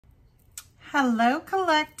Hello,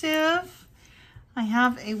 collective. I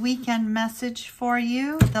have a weekend message for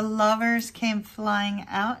you. The lovers came flying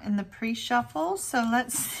out in the pre-shuffle, so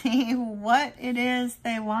let's see what it is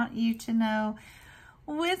they want you to know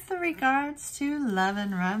with regards to love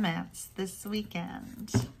and romance this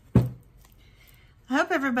weekend. I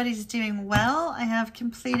hope everybody's doing well. I have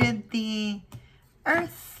completed the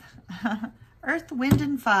Earth, Wind,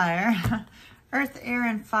 and Fire, Earth, Air,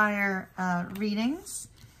 and Fire readings.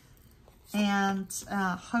 And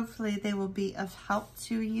hopefully they will be of help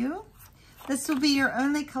to you. This will be your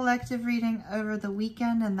only collective reading over the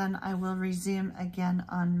weekend, and then I will resume again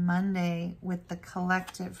on Monday with the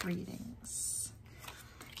collective readings.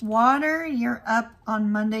 Water, you're up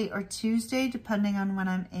on Monday or Tuesday, depending on when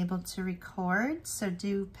I'm able to record. So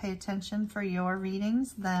do pay attention for your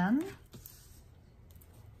readings then.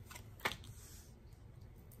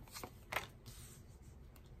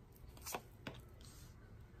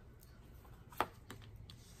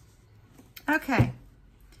 Okay.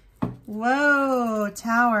 Whoa,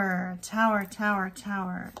 Tower, Tower, Tower,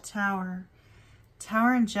 Tower, Tower,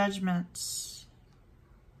 Tower and Judgment.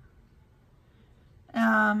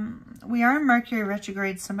 We are in Mercury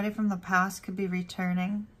retrograde. Somebody from the past could be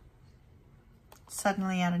returning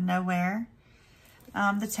suddenly out of nowhere.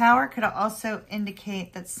 The Tower could also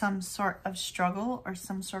indicate that some sort of struggle or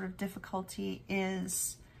some sort of difficulty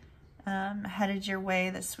is headed your way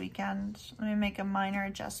this weekend. Let me make a minor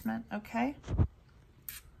adjustment, okay?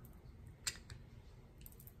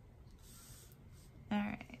 All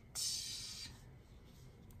right.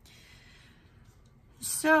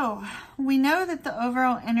 So we know that the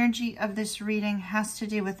overall energy of this reading has to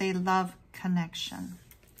do with a love connection.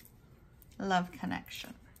 Love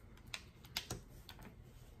connection.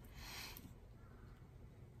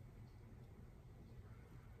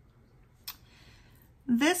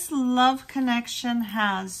 This love connection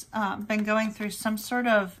has been going through some sort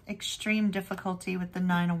of extreme difficulty with the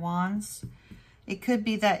Nine of Wands. It could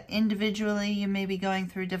be that individually you may be going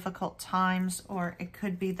through difficult times, or it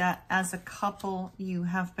could be that as a couple you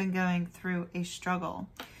have been going through a struggle.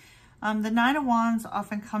 The Nine of Wands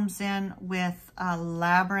often comes in with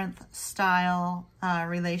labyrinth style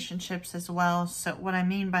relationships as well. So what I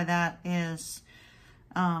mean by that is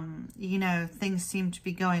you know, things seem to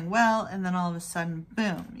be going well, and then all of a sudden,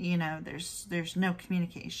 boom, you know, there's no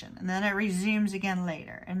communication. And then it resumes again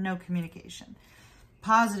later, and no communication.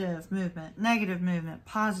 Positive movement, negative movement,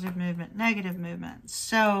 positive movement, negative movement.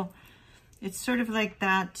 So it's sort of like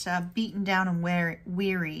that beaten down and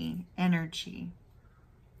weary energy.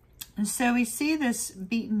 And so we see this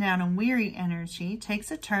beaten down and weary energy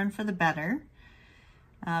takes a turn for the better.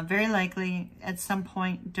 Very likely at some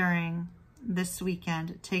point during this weekend,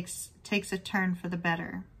 it takes a turn for the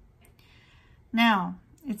better. Now,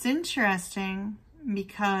 it's interesting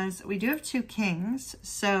because we do have two kings,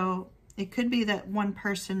 so it could be that one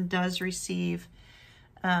person does receive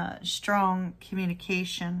strong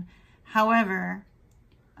communication. However,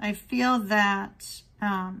 I feel that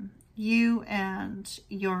you and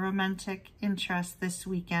your romantic interest this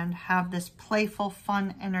weekend have this playful,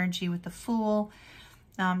 fun energy with the Fool.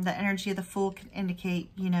 The energy of the Fool can indicate,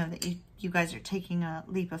 you know, that you guys are taking a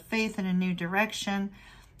leap of faith in a new direction.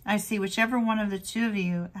 I see whichever one of the two of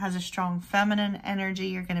you has a strong feminine energy,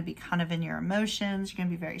 you're going to be kind of in your emotions. You're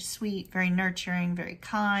going to be very sweet, very nurturing, very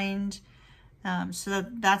kind. So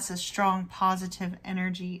that's a strong positive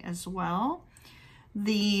energy as well.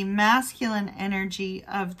 The masculine energy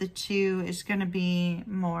of the two is going to be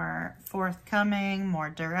more forthcoming,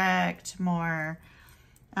 more direct, more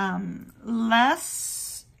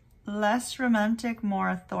less romantic, more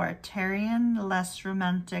authoritarian, less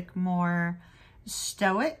romantic, more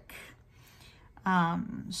stoic.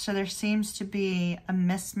 So there seems to be a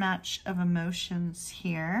mismatch of emotions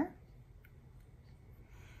here.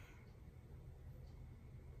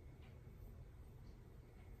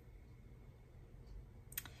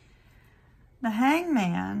 The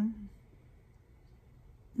Hangman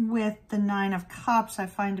with the Nine of Cups I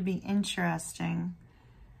find to be interesting.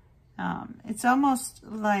 It's almost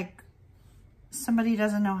like somebody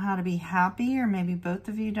doesn't know how to be happy, or maybe both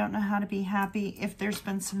of you don't know how to be happy. If there's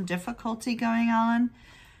been some difficulty going on,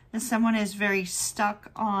 and someone is very stuck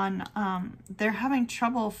on, they're having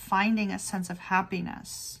trouble finding a sense of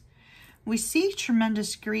happiness. We see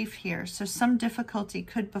tremendous grief here, so some difficulty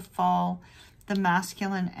could befall the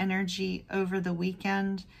masculine energy over the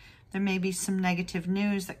weekend. There may be some negative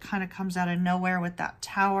news that kind of comes out of nowhere with that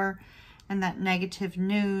Tower. And that negative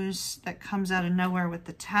news that comes out of nowhere with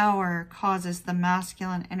the Tower causes the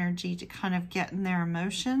masculine energy to kind of get in their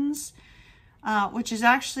emotions, which is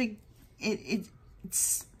actually,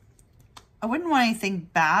 it's I wouldn't want anything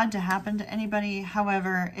bad to happen to anybody.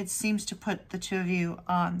 However, it seems to put the two of you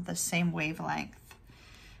on the same wavelength.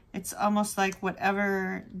 It's almost like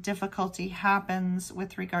whatever difficulty happens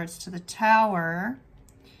with regards to the Tower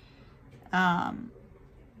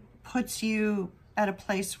puts you at a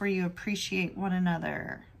place where you appreciate one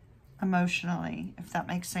another emotionally, if that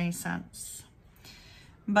makes any sense.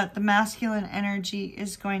 But the masculine energy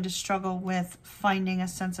is going to struggle with finding a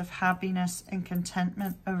sense of happiness and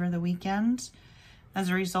contentment over the weekend as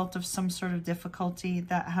a result of some sort of difficulty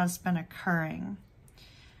that has been occurring.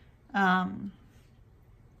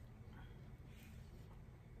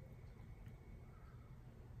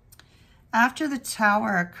 After the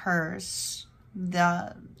Tower occurs,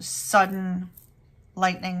 the sudden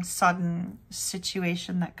lightning, sudden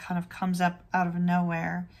situation that kind of comes up out of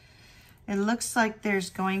nowhere, it looks like there's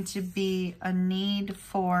going to be a need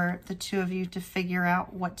for the two of you to figure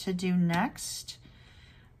out what to do next.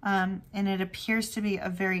 And it appears to be a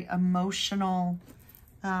very emotional,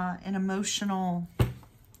 an emotional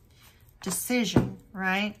decision,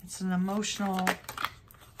 right? It's an emotional,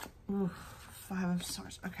 Five of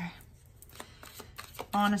Swords, okay.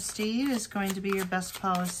 Honesty is going to be your best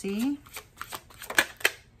policy.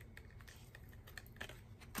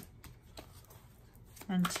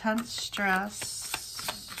 Intense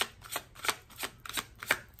stress.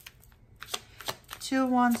 Two of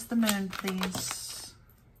Wands, the Moon, please.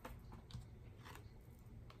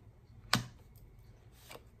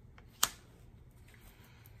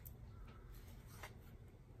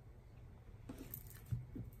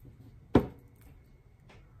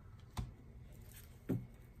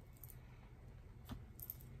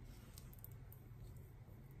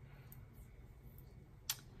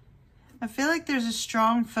 I feel like there's a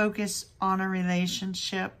strong focus on a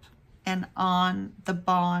relationship and on the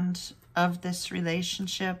bond of this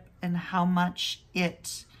relationship and how much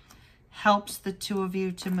it helps the two of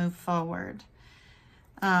you to move forward.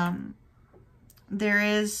 There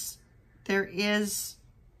is,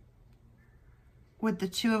 with the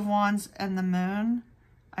Two of Wands and the Moon,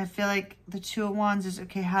 I feel like the Two of Wands is,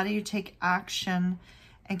 okay, how do you take action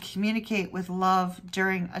and communicate with love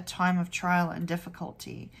during a time of trial and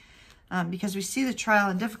difficulty? Because we see the trial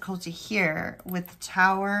and difficulty here with the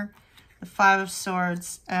Tower, the Five of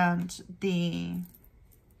Swords, and the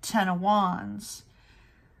Ten of Wands.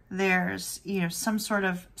 There's, you know, some sort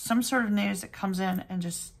of news that comes in and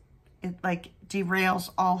just, it like derails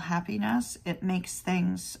all happiness. It makes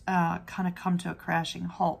things kind of come to a crashing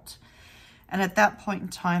halt. And at that point in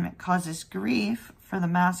time, it causes grief for the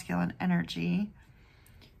masculine energy.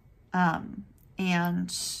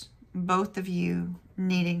 And both of you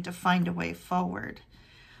needing to find a way forward.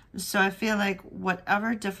 So I feel like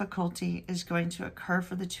whatever difficulty is going to occur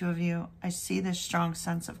for the two of you, I see this strong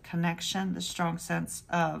sense of connection, the strong sense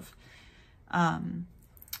of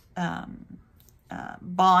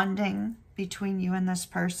bonding between you and this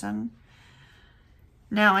person.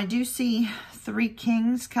 Now, I do see 3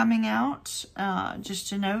 kings coming out. Just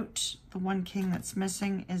to note, the one king that's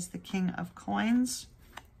missing is the King of Coins.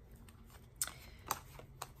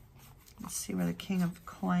 Let's see where the King of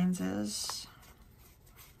Coins is.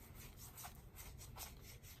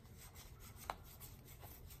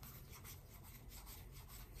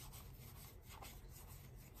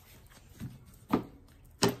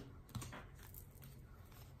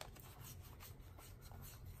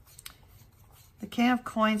 The King of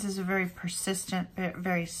Coins is a very persistent,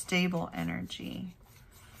 very stable energy.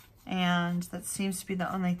 And that seems to be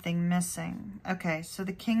the only thing missing. Okay, so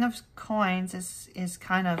the King of Coins is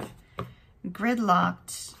kind of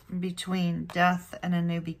gridlocked between death and a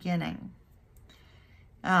new beginning.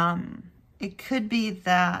 It could be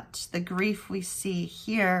that the grief we see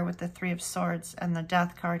here with the Three of Swords and the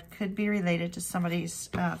Death card could be related to somebody's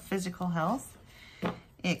physical health.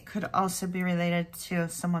 It could also be related to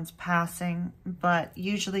someone's passing, but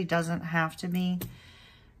usually doesn't have to be.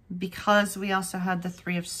 Because we also had the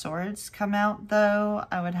Three of Swords come out, though,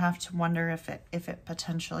 I would have to wonder if it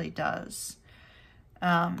potentially does.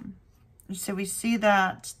 So we see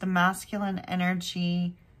that the masculine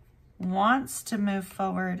energy wants to move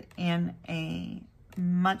forward in a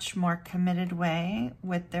much more committed way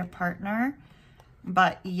with their partner,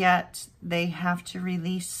 but yet they have to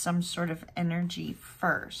release some sort of energy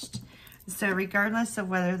first. So regardless of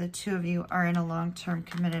whether the two of you are in a long-term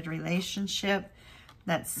committed relationship,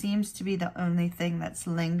 that seems to be the only thing that's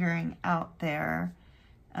lingering out there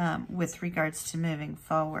with regards to moving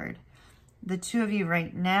forward. The two of you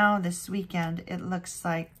right now, this weekend, it looks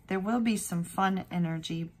like there will be some fun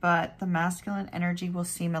energy, but the masculine energy will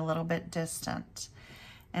seem a little bit distant.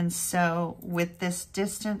 And so with this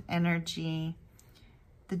distant energy,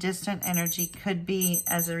 the distant energy could be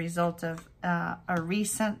as a result of a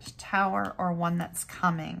recent tower or one that's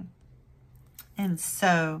coming. And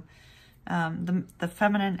so the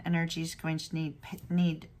feminine energy is going to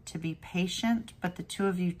need to be patient, but the two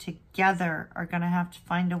of you together are going to have to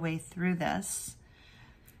find a way through this,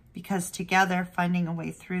 because together finding a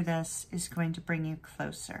way through this is going to bring you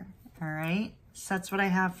closer. All right, so that's what I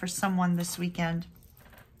have for someone this weekend.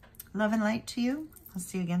 Love and light to you. I'll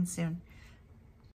see you again soon.